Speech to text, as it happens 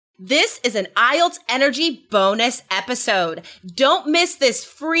This is an IELTS Energy bonus episode. Don't miss this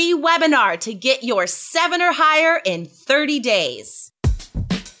free webinar to get your 7 or higher in 30 days.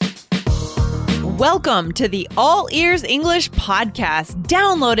 Welcome to the All Ears English podcast.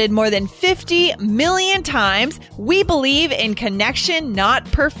 Downloaded more than 50 million times, we believe in connection, not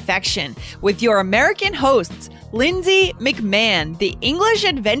perfection, with your American hosts, Lindsay McMahon, the English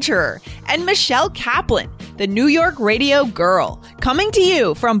adventurer, and Michelle Kaplan, the New York radio girl, coming to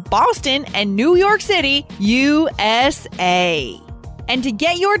you from Boston and New York City, USA. And to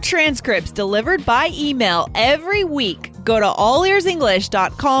get your transcripts delivered by email every week, go to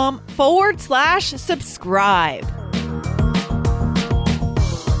allearsenglish.com/subscribe.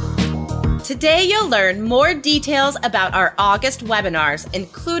 Today, you'll learn more details about our August webinars,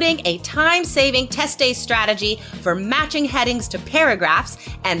 including a time-saving test day strategy for matching headings to paragraphs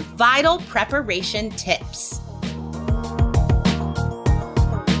and vital preparation tips.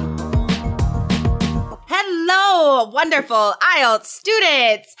 Hello, wonderful IELTS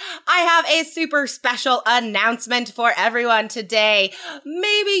students! I have a super special announcement for everyone today.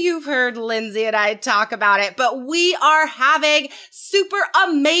 Maybe you've heard Lindsay and I talk about it, but we are having super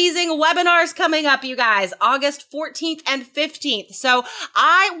amazing webinars coming up, you guys, August 14th and 15th. So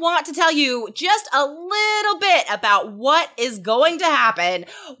I want to tell you just a little bit about what is going to happen,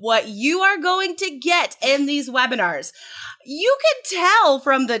 what you are going to get in these webinars. You can tell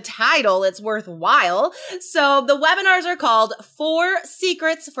from the title it's worthwhile. So the webinars are called 4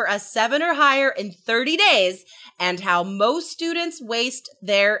 Secrets for a 7 or Higher in 30 Days and How Most Students Waste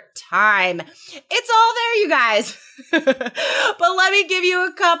Their Time. It's all there, you guys. But let me give you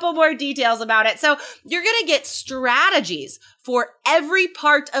a couple more details about it. So you're going to get strategies for every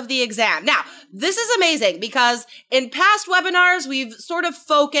part of the exam. Now, this is amazing because in past webinars, we've sort of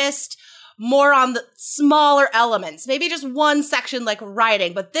focused more on the smaller elements, maybe just one section like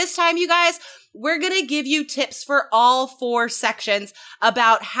writing. But this time, you guys, we're going to give you tips for all 4 sections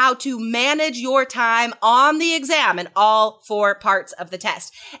about how to manage your time on the exam in all 4 parts of the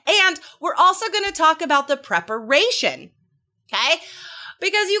test. And we're also going to talk about the preparation, okay?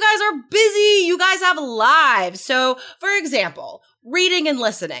 Because you guys are busy, you guys have lives. So, for example, reading and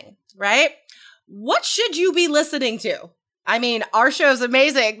listening, right? What should you be listening to? I mean, our show's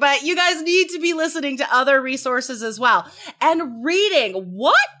amazing, but you guys need to be listening to other resources as well. And reading,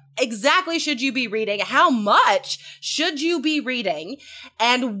 what exactly should you be reading? How much should you be reading?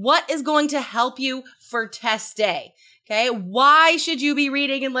 And what is going to help you for test day? Okay, why should you be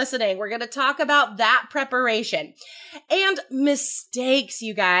reading and listening? We're going to talk about that preparation. And mistakes,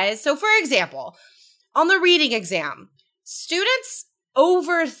 you guys. So for example, on the reading exam, students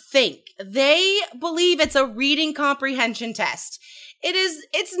overthink. They believe it's a reading comprehension test.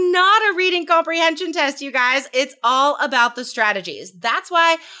 It's not a reading comprehension test, you guys. It's all about the strategies. That's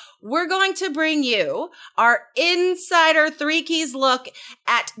why we're going to bring you our insider 3 keys look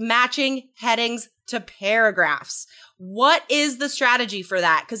at matching headings to paragraphs. What is the strategy for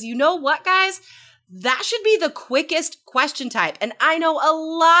that? Because you know what, guys? That should be the quickest question type. And I know a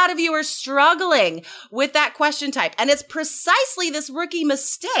lot of you are struggling with that question type. And it's precisely this rookie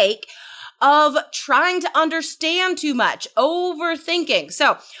mistake of trying to understand too much, overthinking.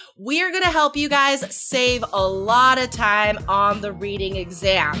 So we are going to help you guys save a lot of time on the reading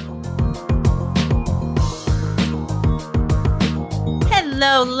exam.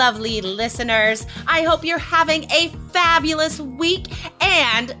 Hello, lovely listeners. I hope you're having a fabulous week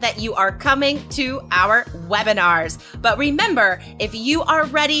and that you are coming to our webinars. But remember, if you are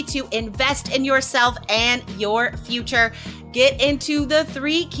ready to invest in yourself and your future, get into the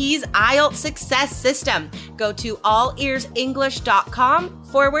 3 Keys IELTS Success System. Go to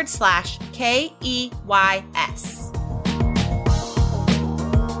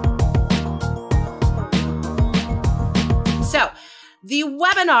So, the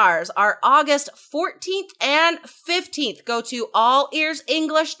webinars are August 14th and 15th. Go to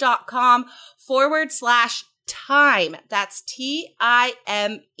allearsenglish.com/time. That's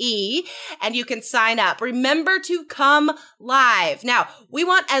TIME. And you can sign up. Remember to come live. Now, we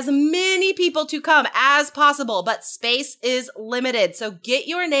want as many people to come as possible, but space is limited. So get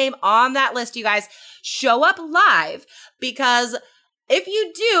your name on that list, you guys. Show up live because if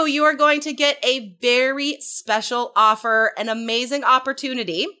you do, you are going to get a very special offer, an amazing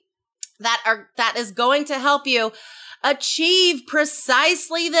opportunity that is going to help you achieve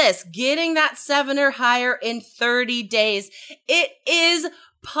precisely this, getting that 7 or higher in 30 days. It is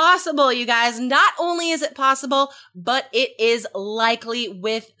possible, you guys. Not only is it possible, but it is likely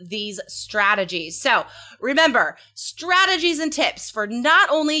with these strategies. So remember, strategies and tips for not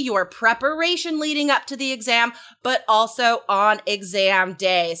only your preparation leading up to the exam, but also on exam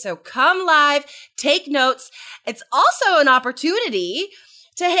day. So come live, take notes. It's also an opportunity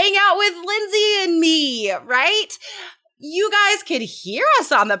to hang out with Lindsay and me, right? You guys could hear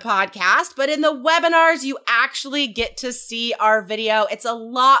us on the podcast, but in the webinars, you actually get to see our video. It's a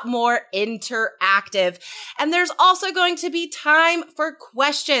lot more interactive. And there's also going to be time for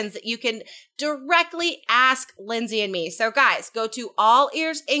questions that you can directly ask Lindsay and me. So guys, go to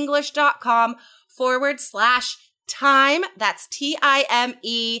allearsenglish.com/time. That's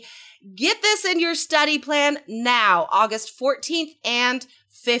TIME. Get this in your study plan now, August 14th and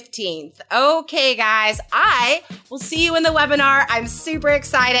 15th. Okay, guys, I will see you in the webinar. I'm super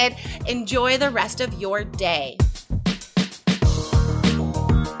excited. Enjoy the rest of your day.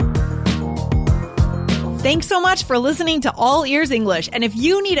 Thanks so much for listening to All Ears English. And if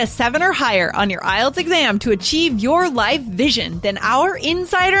you need a 7 or higher on your IELTS exam to achieve your life vision, then our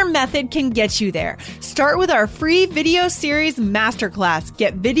Insider Method can get you there. Start with our free video series masterclass.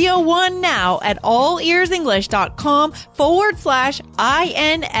 Get video 1 now at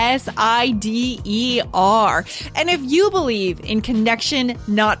allearsenglish.com/INSIDER. And if you believe in connection,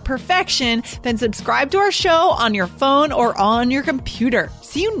 not perfection, then subscribe to our show on your phone or on your computer.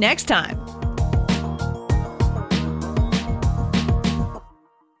 See you next time.